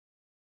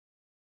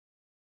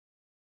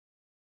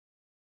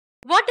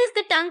What is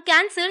the tongue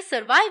cancer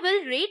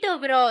survival rate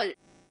overall?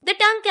 The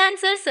tongue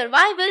cancer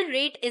survival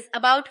rate is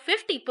about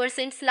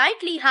 50%,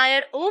 slightly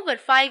higher over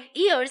 5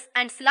 years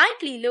and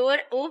slightly lower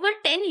over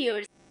 10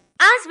 years.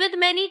 As with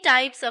many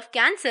types of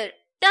cancer,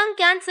 tongue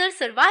cancer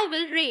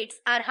survival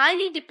rates are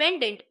highly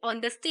dependent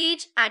on the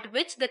stage at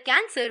which the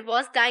cancer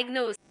was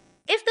diagnosed.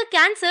 If the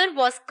cancer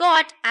was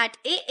caught at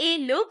a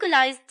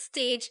localized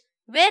stage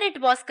where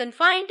it was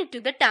confined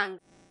to the tongue,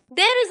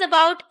 there is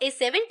about a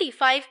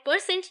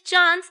 75%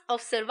 chance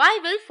of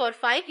survival for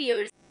 5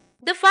 years.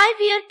 The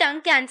 5-year tongue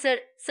cancer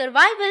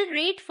survival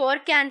rate for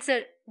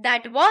cancer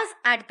that was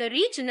at the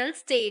regional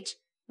stage,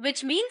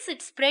 which means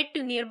it spread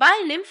to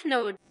nearby lymph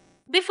node,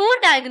 before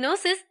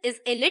diagnosis is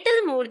a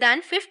little more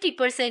than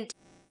 50%.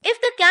 If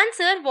the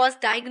cancer was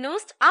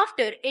diagnosed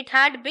after it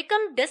had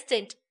become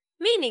distant,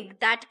 meaning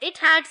that it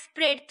had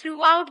spread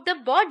throughout the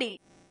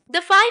body, the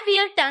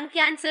 5-year tongue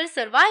cancer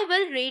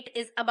survival rate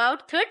is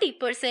about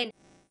 30%.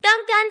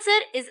 Tongue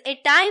cancer is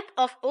a type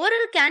of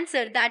oral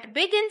cancer that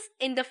begins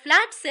in the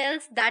flat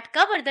cells that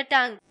cover the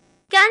tongue.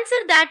 Cancer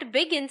that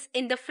begins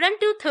in the front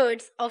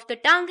two-thirds of the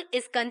tongue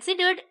is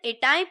considered a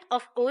type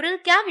of oral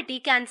cavity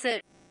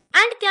cancer.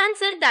 And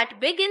cancer that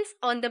begins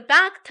on the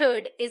back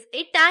third is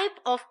a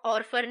type of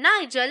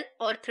oropharyngeal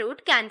or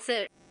throat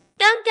cancer.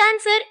 Tongue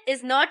cancer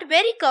is not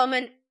very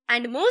common,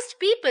 and most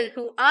people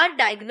who are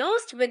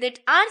diagnosed with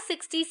it are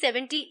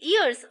 60-70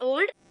 years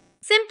old.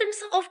 Symptoms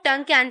of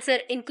tongue cancer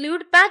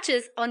include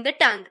patches on the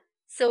tongue,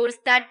 sores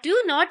that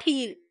do not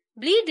heal,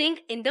 bleeding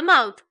in the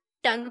mouth,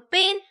 tongue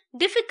pain,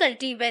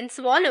 difficulty when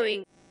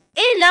swallowing,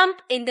 a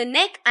lump in the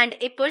neck and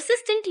a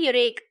persistent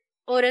earache.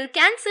 Oral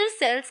cancer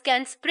cells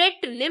can spread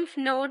to lymph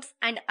nodes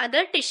and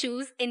other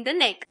tissues in the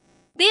neck.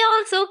 They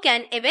also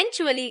can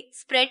eventually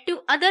spread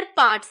to other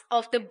parts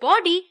of the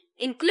body,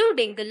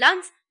 including the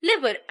lungs,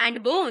 liver,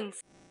 and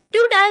bones.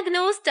 To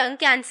diagnose tongue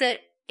cancer,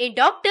 a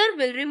doctor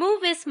will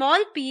remove a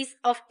small piece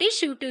of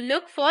tissue to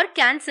look for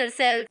cancer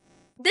cells.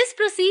 This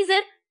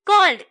procedure,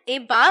 called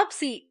a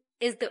biopsy,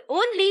 is the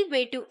only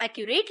way to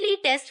accurately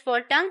test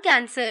for tongue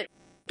cancer.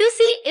 To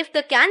see if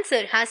the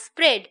cancer has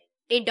spread,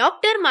 a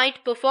doctor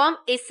might perform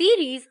a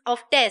series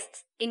of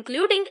tests,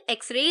 including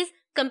X-rays,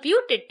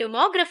 computed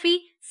tomography,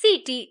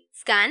 CT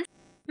scans,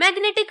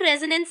 magnetic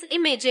resonance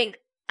imaging,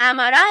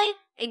 MRI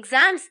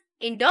exams,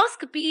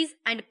 endoscopies,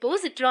 and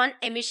positron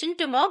emission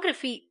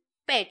tomography,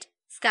 PET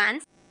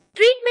scans.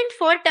 Treatment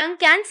for tongue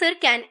cancer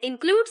can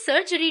include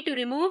surgery to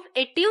remove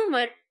a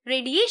tumor,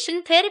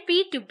 radiation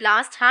therapy to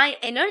blast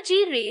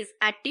high-energy rays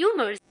at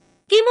tumors,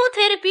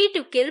 chemotherapy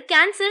to kill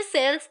cancer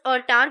cells,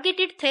 or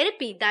targeted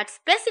therapy that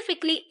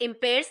specifically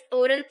impairs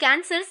oral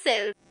cancer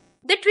cells.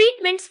 The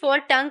treatments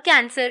for tongue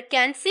cancer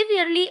can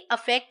severely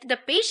affect the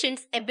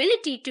patient's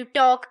ability to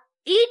talk,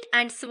 eat,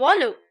 and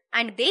swallow,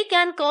 and they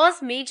can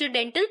cause major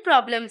dental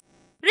problems.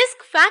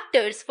 Risk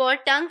factors for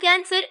tongue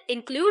cancer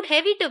include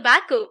heavy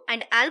tobacco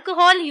and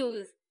alcohol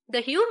use, the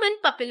human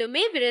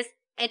papillomavirus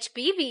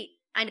 (HPV),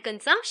 and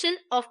consumption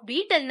of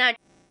betel nut,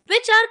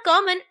 which are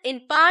common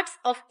in parts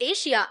of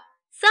Asia.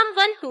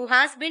 Someone who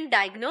has been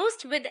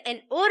diagnosed with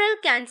an oral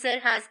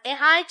cancer has a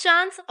high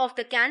chance of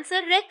the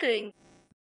cancer recurring.